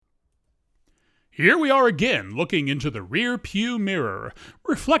Here we are again, looking into the rear pew mirror,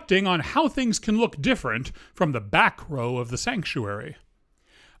 reflecting on how things can look different from the back row of the sanctuary.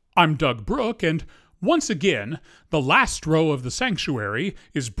 I'm Doug Brooke, and once again, the last row of the sanctuary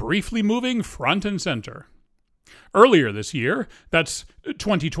is briefly moving front and center. Earlier this year, that's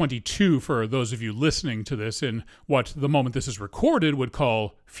 2022 for those of you listening to this in what the moment this is recorded would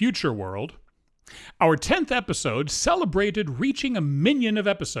call Future World, our 10th episode celebrated reaching 1 million of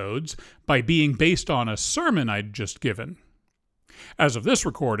episodes by being based on a sermon I'd just given. As of this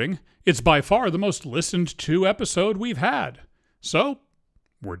recording, it's by far the most listened to episode we've had, so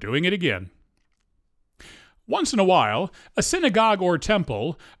we're doing it again. Once in a while, a synagogue or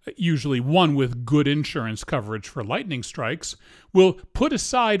temple, usually one with good insurance coverage for lightning strikes, will put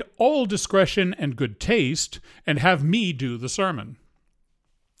aside all discretion and good taste and have me do the sermon.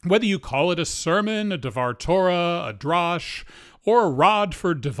 Whether you call it a sermon, a Devar Torah, a drash, or a rod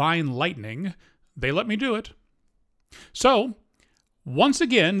for divine lightning, they let me do it. So, once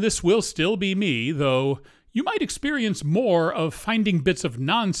again, this will still be me, though you might experience more of finding bits of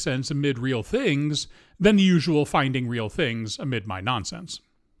nonsense amid real things than the usual finding real things amid my nonsense.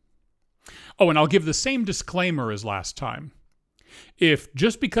 Oh, and I'll give the same disclaimer as last time. If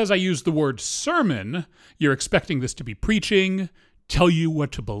just because I use the word sermon, you're expecting this to be preaching, tell you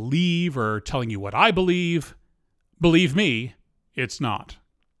what to believe, or telling you what I believe me, it's not.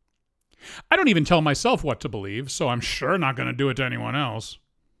 I don't even tell myself what to believe, so I'm sure not going to do it to anyone else.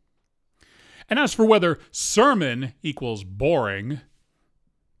 And as for whether sermon equals boring,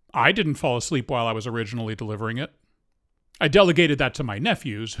 I didn't fall asleep while I was originally delivering it. I delegated that to my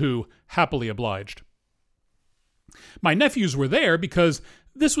nephews, who happily obliged. My nephews were there because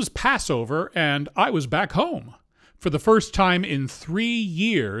this was Passover and I was back home for the first time in 3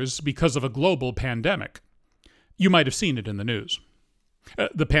 years because of a global pandemic. You might have seen it in the news.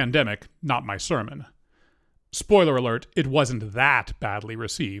 The pandemic, not my sermon. Spoiler alert, it wasn't that badly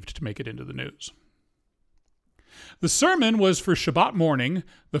received to make it into the news. The sermon was for Shabbat morning,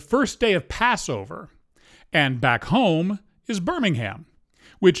 the first day of Passover, and back home is Birmingham,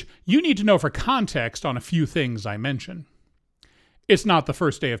 which you need to know for context on a few things I mention. It's not the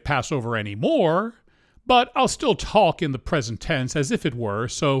first day of Passover anymore, but I'll still talk in the present tense as if it were,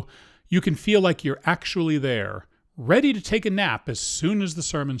 so you can feel like you're actually there, ready to take a nap as soon as the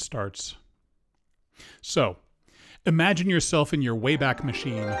sermon starts. So, imagine yourself in your Wayback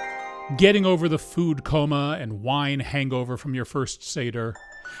Machine, getting over the food coma and wine hangover from your first Seder,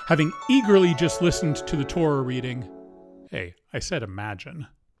 having eagerly just listened to the Torah reading. Hey, I said imagine.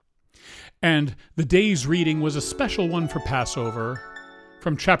 And the day's reading was a special one for Passover,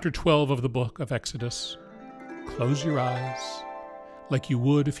 from chapter 12 of the book of Exodus. Close your eyes, like you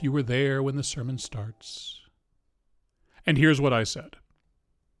would if you were there when the sermon starts. And here's what I said.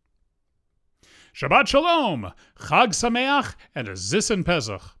 Shabbat Shalom, Chag Sameach, and a Zissen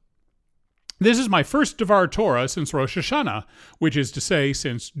Pesach. This is my first Devar Torah since Rosh Hashanah, which is to say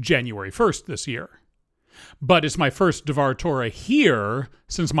since January 1st this year. But it's my first Devar Torah here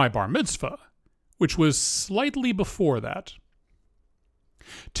since my Bar Mitzvah, which was slightly before that.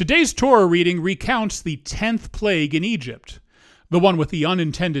 Today's Torah reading recounts the 10th plague in Egypt, the one with the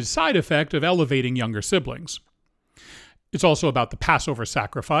unintended side effect of elevating younger siblings. It's also about the Passover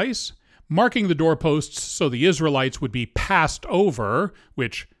sacrifice, marking the doorposts so the Israelites would be passed over,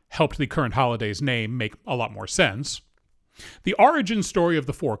 which helped the current holiday's name make a lot more sense. The origin story of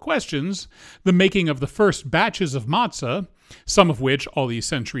the 4 questions, the making of the first batches of matzah, some of which, all these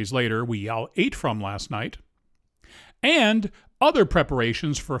centuries later, we all ate from last night, and other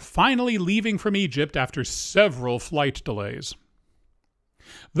preparations for finally leaving from Egypt after several flight delays.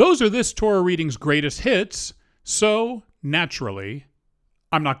 Those are this Torah reading's greatest hits, so, naturally,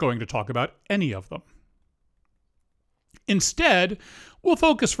 I'm not going to talk about any of them. Instead, we'll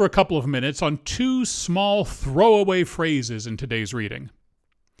focus for a couple of minutes on 2 small throwaway phrases in today's reading.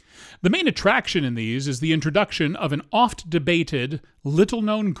 The main attraction in these is the introduction of an oft-debated,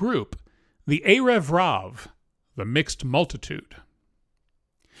 little-known group, the Erev Rav, the mixed multitude.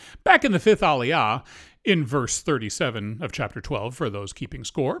 Back in the 5th Aliyah, in verse 37 of chapter 12, for those keeping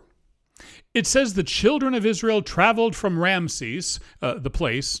score, it says the children of Israel traveled from Ramses, the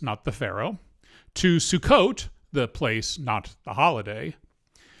place, not the Pharaoh, to Sukkot, the place, not the holiday.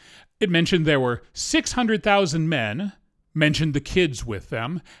 It mentioned there were 600,000 men, mentioned the kids with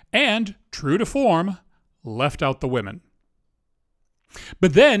them, and, true to form, left out the women.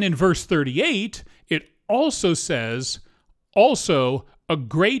 But then in verse 38, it also says, also a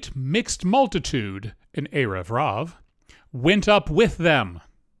great mixed multitude, an Erev Rav, went up with them.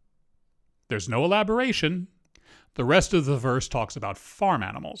 There's no elaboration. The rest of the verse talks about farm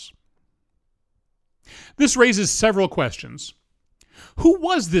animals. This raises several questions. Who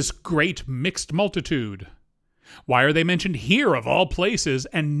was this great mixed multitude? Why are they mentioned here of all places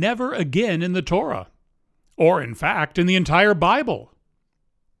and never again in the Torah? Or, in fact, in the entire Bible?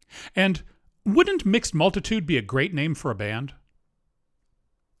 And wouldn't mixed multitude be a great name for a band?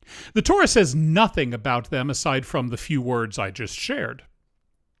 The Torah says nothing about them aside from the few words I just shared.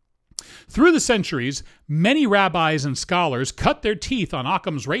 Through the centuries, many rabbis and scholars cut their teeth on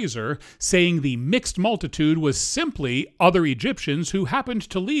Occam's razor, saying the mixed multitude was simply other Egyptians who happened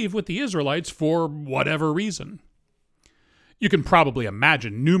to leave with the Israelites for whatever reason. You can probably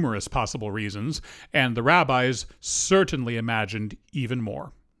imagine numerous possible reasons, and the rabbis certainly imagined even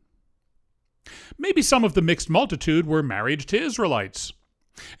more. Maybe some of the mixed multitude were married to Israelites.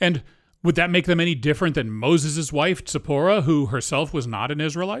 And would that make them any different than Moses' wife, Zipporah, who herself was not an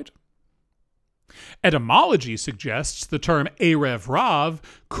Israelite? Etymology suggests the term Erev Rav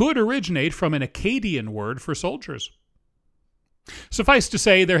could originate from an Akkadian word for soldiers. Suffice to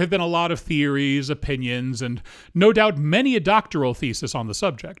say, there have been a lot of theories, opinions, and no doubt many a doctoral thesis on the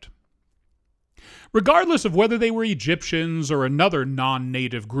subject. Regardless of whether they were Egyptians or another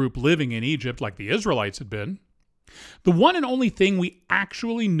non-native group living in Egypt like the Israelites had been, the one and only thing we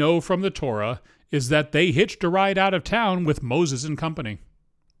actually know from the Torah is that they hitched a ride out of town with Moses and company.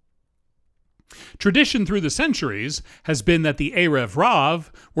 Tradition through the centuries has been that the Erev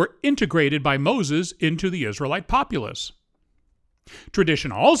Rav were integrated by Moses into the Israelite populace.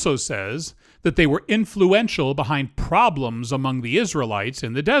 Tradition also says that they were influential behind problems among the Israelites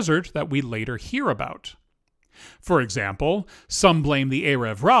in the desert that we later hear about. For example, some blame the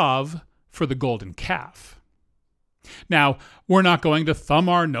Erev Rav for the golden calf. Now, we're not going to thumb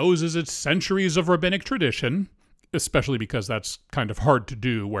our noses at centuries of rabbinic tradition, especially because that's kind of hard to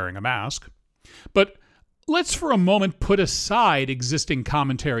do wearing a mask. But let's for a moment put aside existing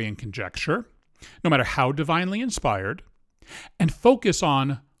commentary and conjecture, no matter how divinely inspired, and focus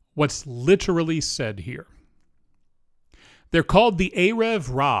on what's literally said here. They're called the Erev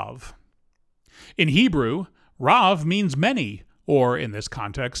Rav. In Hebrew, Rav means many, or in this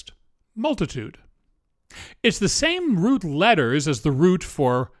context, multitude. It's the same root letters as the root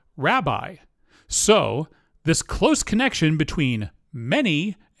for rabbi. So, this close connection between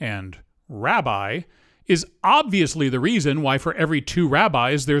many and rabbi is obviously the reason why for every 2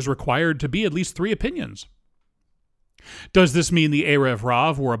 rabbis there's required to be at least 3 opinions. Does this mean the Erev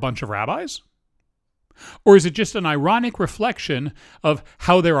Rav were a bunch of rabbis? Or is it just an ironic reflection of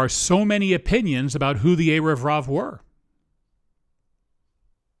how there are so many opinions about who the Erev Rav were?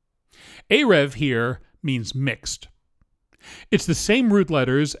 Erev here means mixed. It's the same root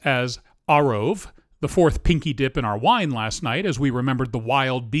letters as Arov, the 4th pinky dip in our wine last night as we remembered the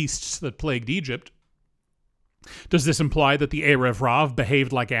wild beasts that plagued Egypt. Does this imply that the Erev Rav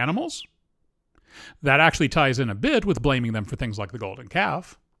behaved like animals? That actually ties in a bit with blaming them for things like the golden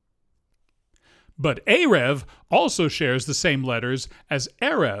calf. But Erev also shares the same letters as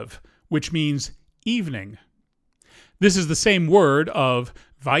Erev, which means evening. This is the same word of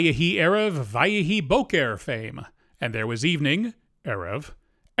Vayehi Erev, Vayehi Boker fame, and there was evening, Erev,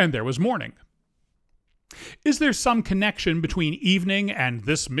 and there was morning. Is there some connection between evening and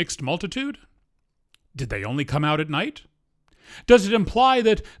this mixed multitude? Did they only come out at night? Does it imply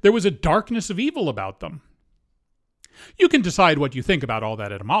that there was a darkness of evil about them? You can decide what you think about all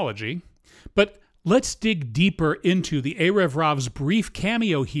that etymology, but let's dig deeper into the Erev Rav's brief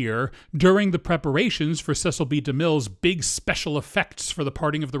cameo here during the preparations for Cecil B. DeMille's big special effects for the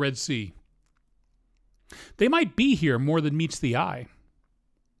parting of the Red Sea. They might be here more than meets the eye.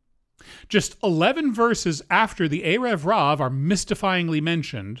 Just 11 verses after the Erev Rav are mystifyingly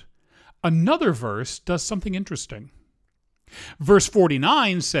mentioned, another verse does something interesting. Verse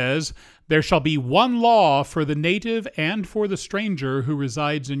 49 says, "There shall be one law for the native and for the stranger who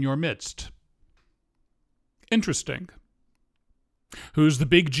resides in your midst." Interesting. Who's the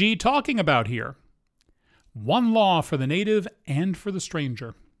big G talking about here? One law for the native and for the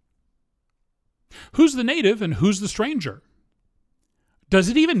stranger. Who's the native and who's the stranger? Does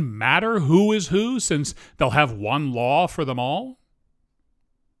it even matter who is who, since they'll have one law for them all?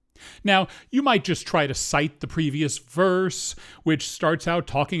 Now, you might just try to cite the previous verse, which starts out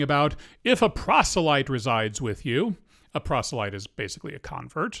talking about if a proselyte resides with you. A proselyte is basically a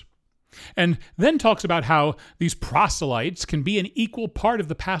convert. And then talks about how these proselytes can be an equal part of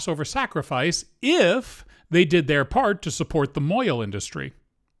the Passover sacrifice if they did their part to support the moil industry.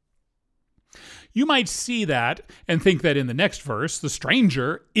 You might see that and think that in the next verse, the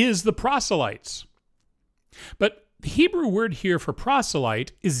stranger is the proselytes. But the Hebrew word here for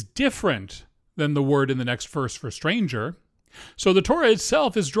proselyte is different than the word in the next verse for stranger, so the Torah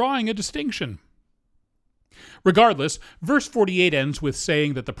itself is drawing a distinction. Regardless, verse 48 ends with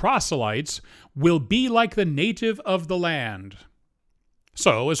saying that the proselytes will be like the native of the land.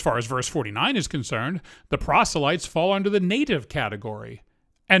 So, as far as verse 49 is concerned, the proselytes fall under the native category,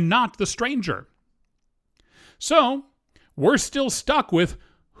 and not the stranger. So, we're still stuck with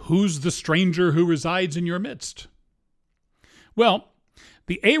who's the stranger who resides in your midst? Well,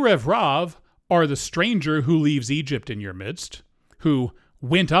 the Erev Rav are the stranger who leaves Egypt in your midst, who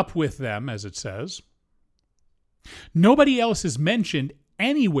went up with them, as it says. Nobody else is mentioned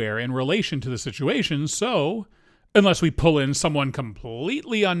anywhere in relation to the situation, so, unless we pull in someone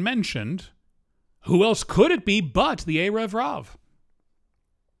completely unmentioned, who else could it be but the Erev Rav?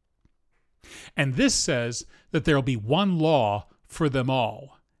 And this says that there will be one law for them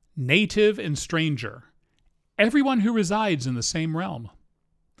all, native and stranger, everyone who resides in the same realm.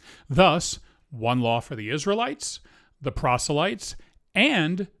 Thus, one law for the Israelites, the proselytes,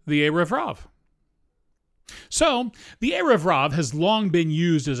 and the Erev Rav. So, the Erev Rav has long been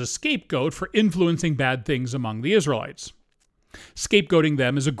used as a scapegoat for influencing bad things among the Israelites, scapegoating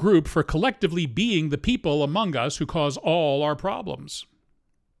them as a group for collectively being the people among us who cause all our problems.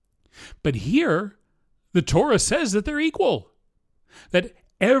 But here, the Torah says that they're equal, that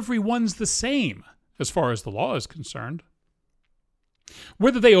everyone's the same as far as the law is concerned.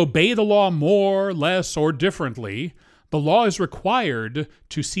 Whether they obey the law more, less, or differently, the law is required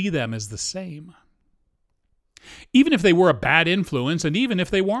to see them as the same. Even if they were a bad influence, and even if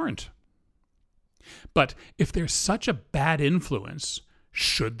they weren't. But if they're such a bad influence,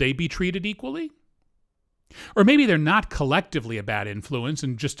 should they be treated equally? Or maybe they're not collectively a bad influence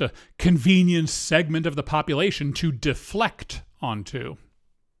and just a convenient segment of the population to deflect onto.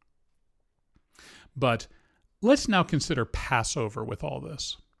 But let's now consider Passover with all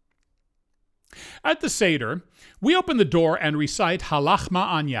this. At the Seder, we open the door and recite Halach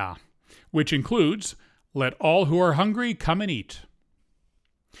Ma'anya, which includes, "Let all who are hungry come and eat."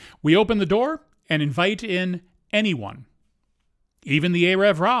 We open the door and invite in anyone, even the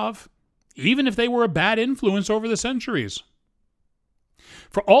Erev Rav, even if they were a bad influence over the centuries.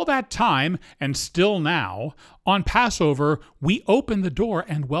 For all that time, and still now, on Passover, we open the door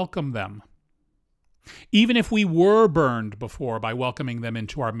and welcome them. Even if we were burned before by welcoming them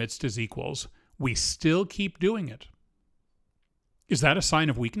into our midst as equals, we still keep doing it. Is that a sign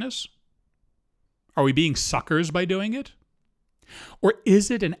of weakness? Are we being suckers by doing it? Or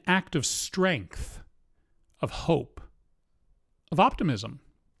is it an act of strength, of hope, of optimism?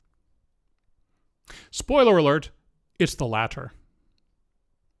 Spoiler alert, it's the latter.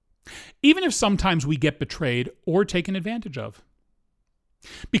 Even if sometimes we get betrayed or taken advantage of.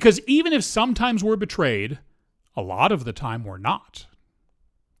 Because even if sometimes we're betrayed, a lot of the time we're not.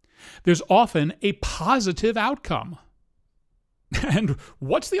 There's often a positive outcome. And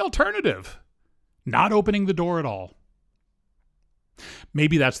what's the alternative? Not opening the door at all.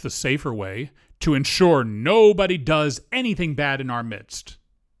 Maybe that's the safer way to ensure nobody does anything bad in our midst.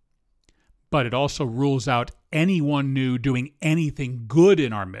 But it also rules out anyone new doing anything good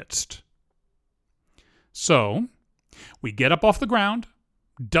in our midst. So, we get up off the ground,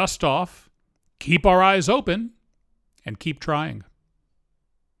 dust off, keep our eyes open, and keep trying.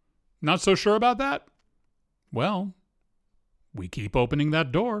 Not so sure about that? Well, we keep opening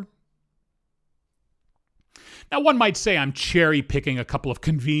that door. Now, one might say I'm cherry-picking a couple of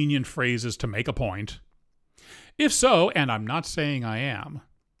convenient phrases to make a point. If so, and I'm not saying I am,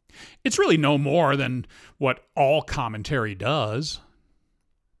 it's really no more than what all commentary does.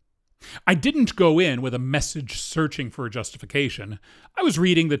 I didn't go in with a message searching for a justification. I was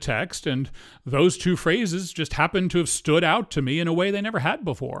reading the text, and those two phrases just happened to have stood out to me in a way they never had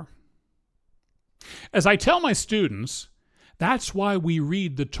before. As I tell my students, that's why we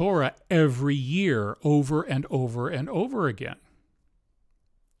read the Torah every year over and over and over again.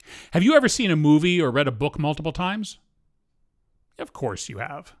 Have you ever seen a movie or read a book multiple times? Of course you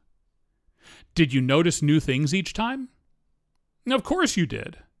have. Did you notice new things each time? Of course you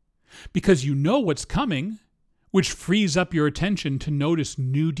did. Because you know what's coming, which frees up your attention to notice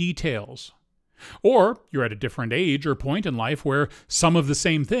new details. Or you're at a different age or point in life where some of the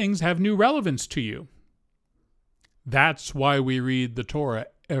same things have new relevance to you. That's why we read the Torah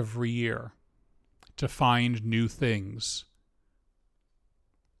every year, to find new things.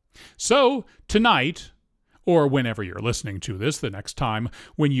 So, tonight, or whenever you're listening to this the next time,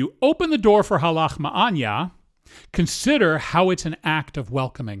 when you open the door for Halach Ma'anya, consider how it's an act of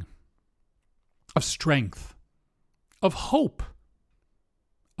welcoming, of strength, of hope,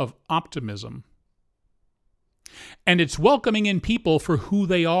 of optimism. And it's welcoming in people for who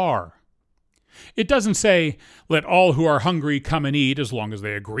they are. It doesn't say, let all who are hungry come and eat as long as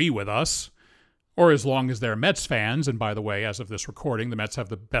they agree with us. Or as long as they're Mets fans, and by the way, as of this recording, the Mets have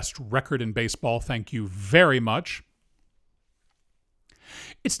the best record in baseball, thank you very much.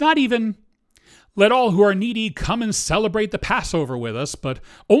 It's not even, let all who are needy come and celebrate the Passover with us, but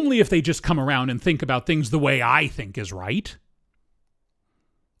only if they just come around and think about things the way I think is right.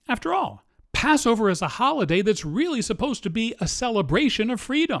 After all, Passover is a holiday that's really supposed to be a celebration of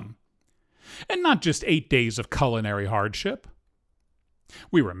freedom, and not just 8 days of culinary hardship.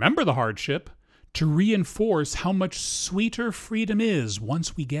 We remember the hardship to reinforce how much sweeter freedom is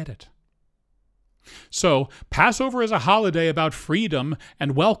once we get it. So, Passover is a holiday about freedom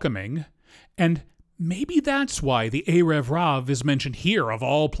and welcoming, and maybe that's why the Erev Rav is mentioned here of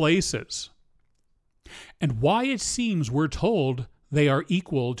all places, and why it seems we're told they are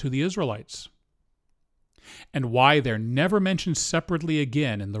equal to the Israelites, and why they're never mentioned separately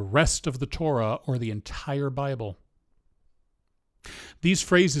again in the rest of the Torah or the entire Bible. These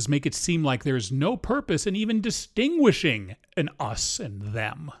phrases make it seem like there is no purpose in even distinguishing an us and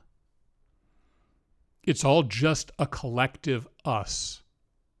them. It's all just a collective us.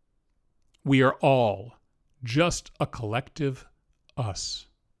 We are all just a collective us.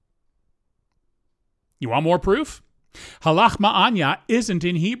 You want more proof? Halach ma'anya isn't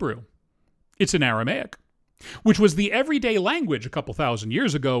in Hebrew. It's in Aramaic, which was the everyday language a couple thousand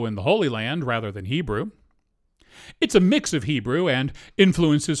years ago in the Holy Land rather than Hebrew. It's a mix of Hebrew and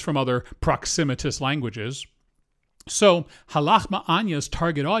influences from other proximitous languages. So Halach ma'anya's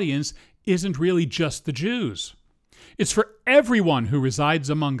target audience isn't really just the Jews. It's for everyone who resides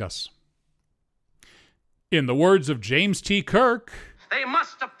among us. In the words of James T. Kirk, they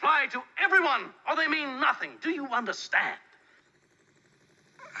must apply to everyone, or they mean nothing. Do you understand?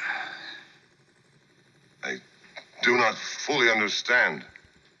 I do not fully understand.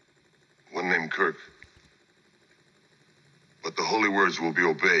 One named Kirk. But the holy words will be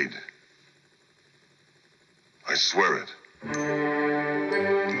obeyed. I swear it.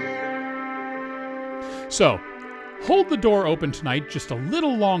 So, hold the door open tonight just a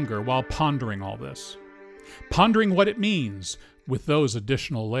little longer while pondering all this. Pondering what it means with those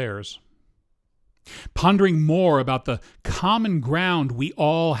additional layers. Pondering more about the common ground we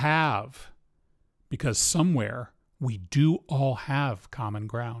all have. Because somewhere we do all have common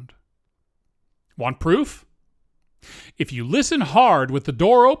ground. Want proof? If you listen hard with the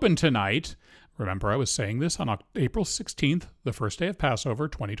door open tonight, remember I was saying this on April 16th, the first day of Passover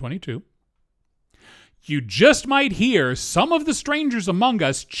 2022, you just might hear some of the strangers among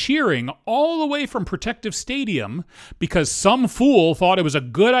us cheering all the way from Protective Stadium because some fool thought it was a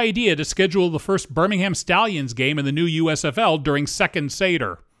good idea to schedule the first Birmingham Stallions game in the new USFL during Second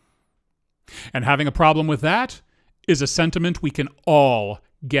Seder. And having a problem with that is a sentiment we can all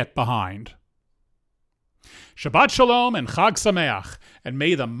get behind. Shabbat Shalom and Chag Sameach, and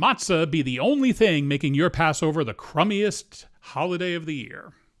may the matzah be the only thing making your Passover the crummiest holiday of the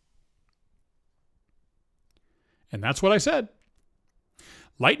year. And that's what I said.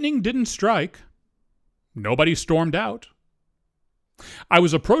 Lightning didn't strike. Nobody stormed out. I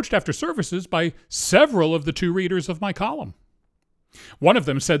was approached after services by several of the two readers of my column. One of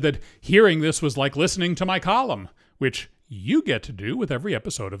them said that hearing this was like listening to my column, which you get to do with every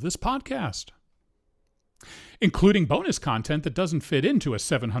episode of this podcast, including bonus content that doesn't fit into a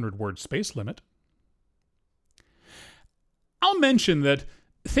 700-word space limit. I'll mention that,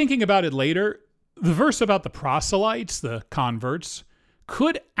 thinking about it later, the verse about the proselytes, the converts,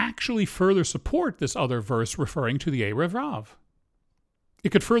 could actually further support this other verse referring to the Erev Rav. It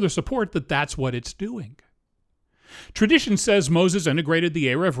could further support that that's what it's doing. Tradition says Moses integrated the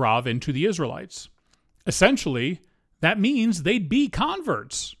Erev Rav into the Israelites. Essentially, that means they'd be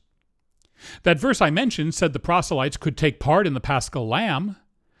converts. That verse I mentioned said the proselytes could take part in the Paschal Lamb,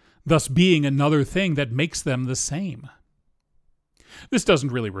 thus being another thing that makes them the same. This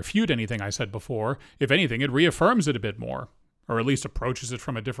doesn't really refute anything I said before. If anything, it reaffirms it a bit more, or at least approaches it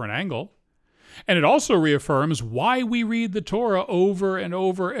from a different angle. And it also reaffirms why we read the Torah over and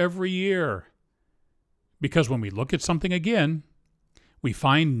over every year. Because when we look at something again, we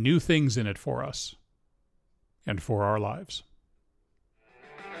find new things in it for us and for our lives.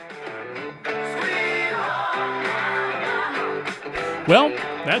 Well,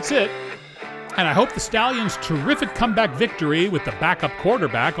 that's it. And I hope the Stallions' terrific comeback victory with the backup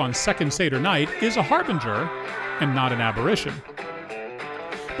quarterback on Second Seder night is a harbinger and not an aberration.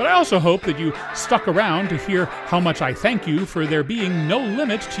 But I also hope that you stuck around to hear how much I thank you for there being no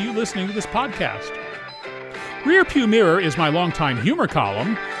limit to you listening to this podcast. Rear Pew Mirror is my longtime humor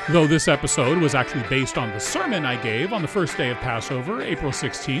column, though this episode was actually based on the sermon I gave on the first day of Passover, April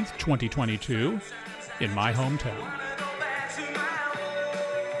 16th, 2022, in my hometown.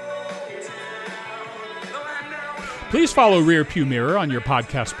 Please follow Rear Pew Mirror on your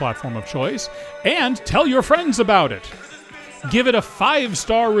podcast platform of choice and tell your friends about it. Give it a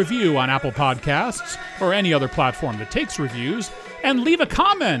 5-star review on Apple Podcasts or any other platform that takes reviews, and leave a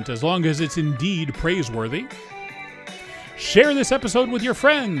comment as long as it's indeed praiseworthy. Share this episode with your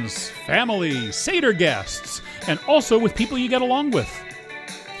friends, family, Seder guests, and also with people you get along with.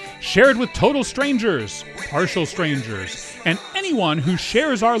 Share it with total strangers, partial strangers, and anyone who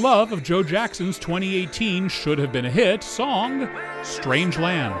shares our love of Joe Jackson's 2018 should-have-been-a-hit song, Strange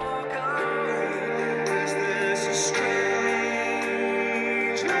Land.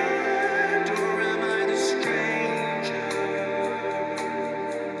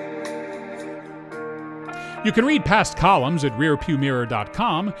 You can read past columns at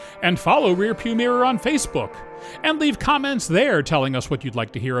rearpewmirror.com and follow Rear Pew Mirror on Facebook, and leave comments there telling us what you'd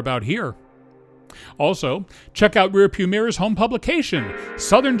like to hear about here. Also, check out Rear Pew Mirror's home publication,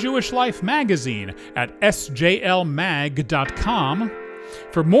 Southern Jewish Life magazine, at sjlmag.com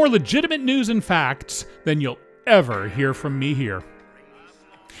for more legitimate news and facts than you'll ever hear from me here.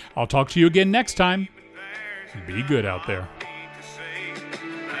 I'll talk to you again next time. Be good out there.